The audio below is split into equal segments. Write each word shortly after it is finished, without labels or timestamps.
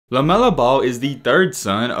Lamelo Ball is the third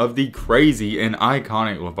son of the crazy and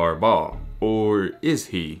iconic LeVar Ball. Or is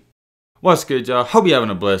he? What's good, y'all? Hope you're having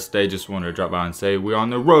a blessed day. Just wanted to drop by and say we're on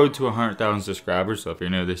the road to 100,000 subscribers. So if you're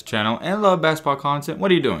new to this channel and love basketball content,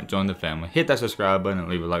 what are you doing? Join the family. Hit that subscribe button and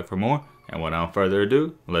leave a like for more. And without further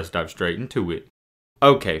ado, let's dive straight into it.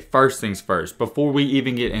 Okay, first things first, before we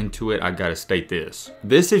even get into it, I gotta state this.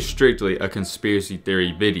 This is strictly a conspiracy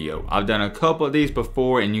theory video. I've done a couple of these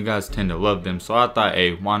before and you guys tend to love them, so I thought,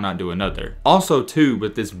 hey, why not do another? Also too,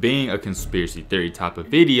 with this being a conspiracy theory type of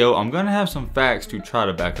video, I'm gonna have some facts to try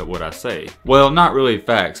to back up what I say. Well, not really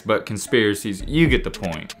facts, but conspiracies, you get the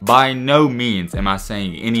point. By no means am I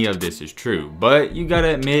saying any of this is true, but you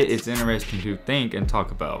gotta admit it's interesting to think and talk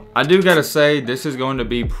about. I do gotta say, this is going to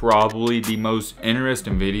be probably the most interesting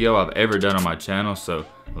video I've ever done on my channel, so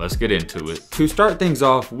let's get into it. To start things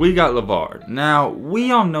off, we got Lavar. Now,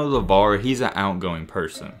 we all know Lavar, he's an outgoing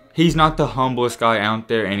person. He's not the humblest guy out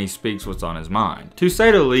there and he speaks what's on his mind. To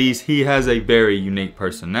say the least, he has a very unique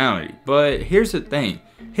personality. But here's the thing,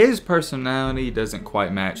 his personality doesn't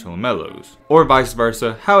quite match Lamelo's. Or vice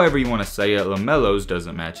versa, however you want to say it, Lamelo's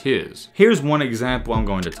doesn't match his. Here's one example I'm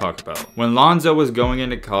going to talk about. When Lonzo was going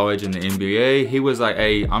into college in the NBA, he was like,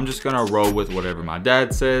 hey, I'm just gonna roll with whatever my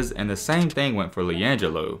dad says, and the same thing went for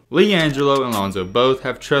LiAngelo. LiAngelo and Lonzo both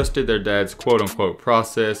have trusted their dad's quote-unquote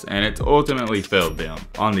process, and it's ultimately failed them.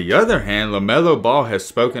 On the other hand, Lamelo Ball has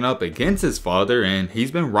spoken up against his father, and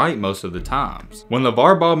he's been right most of the times. When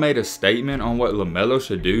LeVar Ball made a statement on what Lamelo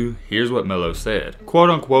should do, here's what Melo said. Quote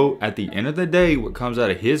unquote, at the end of the day, what comes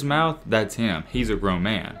out of his mouth, that's him. He's a grown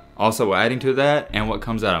man. Also adding to that, and what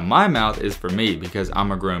comes out of my mouth is for me because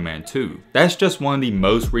I'm a grown man too. That's just one of the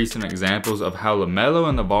most recent examples of how Lamelo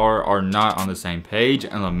and LeVar are not on the same page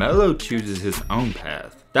and Lamelo chooses his own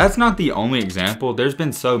path. That's not the only example, there's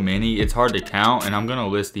been so many, it's hard to count, and I'm gonna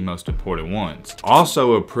list the most important ones.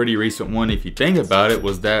 Also, a pretty recent one if you think about it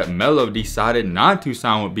was that Melo decided not to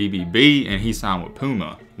sign with BBB and he signed with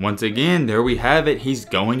Puma. Once again, there we have it, he's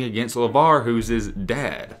going against LeVar, who's his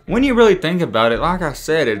dad. When you really think about it, like I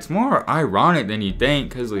said, it's more ironic than you think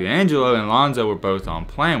because LiAngelo and Lonzo were both on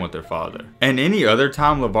plan with their father. And any other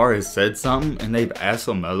time LeVar has said something and they've asked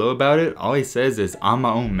Lamelo about it, all he says is, I'm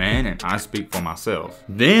my own man and I speak for myself.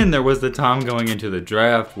 Then there was the time going into the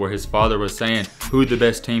draft where his father was saying who the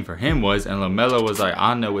best team for him was and Lamelo was like,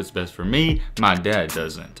 I know what's best for me, my dad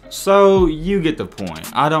doesn't. So you get the point.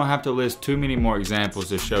 I don't have to list too many more examples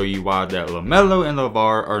to show you why that Lamelo and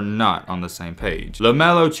LeVar are not on the same page.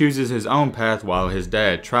 Lamelo chooses his own path while his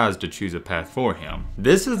dad tries to choose a path for him.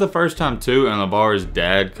 This is the first time too in LeVar's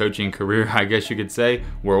dad coaching career, I guess you could say,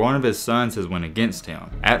 where one of his sons has went against him.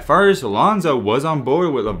 At first, Lonzo was on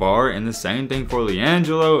board with LeVar and the same thing for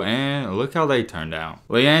LiAngelo, and look how they turned out.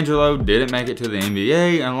 LiAngelo didn't make it to the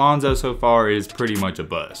NBA and Lonzo so far is pretty much a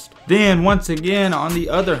bust. Then once again, on the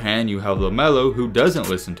other hand, you have Lamelo who doesn't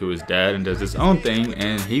listen to his dad and does his own thing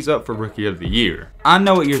and he's up for Rookie of the Year. I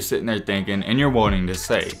know what you're sitting there thinking and you're wanting to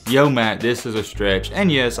say, yo Matt, this is a stretch,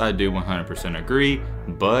 and yes, I do 100% agree,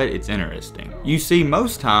 but it's interesting. You see,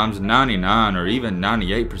 most times 99 or even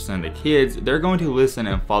 98% of the kids, they're going to listen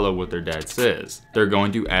and follow what their dad says. They're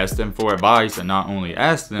going to ask them for advice and not only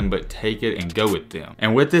ask them, but take it and go with them.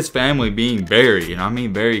 And with this family being very, and I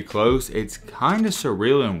mean very close, it's kind of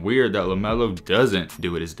surreal and weird that Lamelo doesn't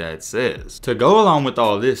do what his dad says. To go along with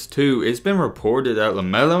all this too, it's been reported that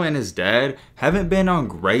Lamelo and his dad haven't been on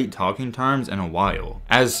great talking terms in a while.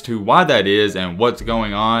 As to why that is and what's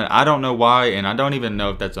going on, I don't know why, and I don't even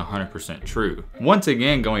know if that's 100% true. Once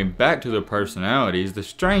again, going back to the personalities, the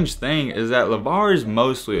strange thing is that LeVar is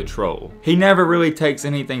mostly a troll. He never really takes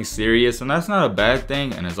anything serious, and that's not a bad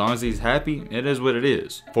thing, and as long as he's happy, it is what it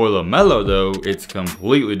is. For Lamelo though, it's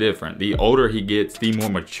completely different. The older he gets, the more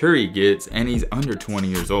mature he gets, and he's under 20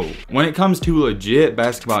 years old. When it comes to legit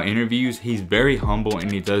basketball interviews, he's very humble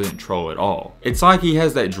and he doesn't troll at all. It's like he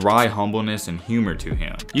has that dry humbleness and humor to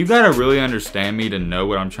him. You gotta really understand me to know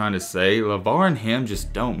what I'm trying to say. LeVar and him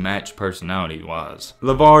just don't match personality wise.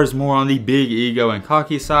 LeVar is more on the big ego and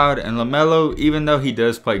cocky side, and Lamelo, even though he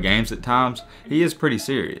does play games at times, he is pretty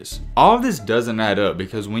serious. All of this doesn't add up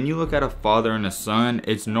because when you look at a father and a son,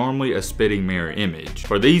 it's normally a spitting mirror image.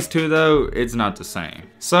 For these two though, it's not the same.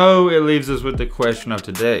 So it leaves us with the question of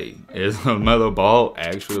today. Is Lamelo Ball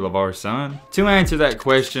actually LeVar's son? To answer that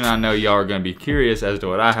question, I know y'all are going to be curious as to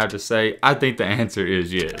what I have to say. I think the answer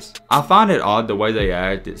is yes. I find it odd the way they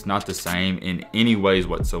act. It's not the same in any ways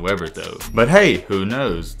whatsoever though. But hey, who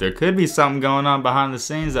knows? There could be something going on behind the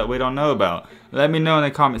scenes that we don't know about. Let me know in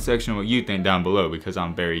the comment section what you think down below because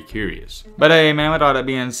I'm very curious. But hey man, with all that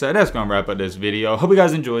being said, that's gonna wrap up this video. Hope you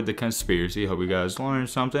guys enjoyed the conspiracy. Hope you guys learned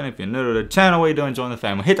something. If you're new to the channel, what you doing, join the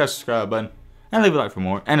family, hit that subscribe button and leave a like for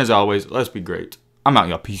more. And as always, let's be great. I'm out,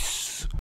 y'all. Peace.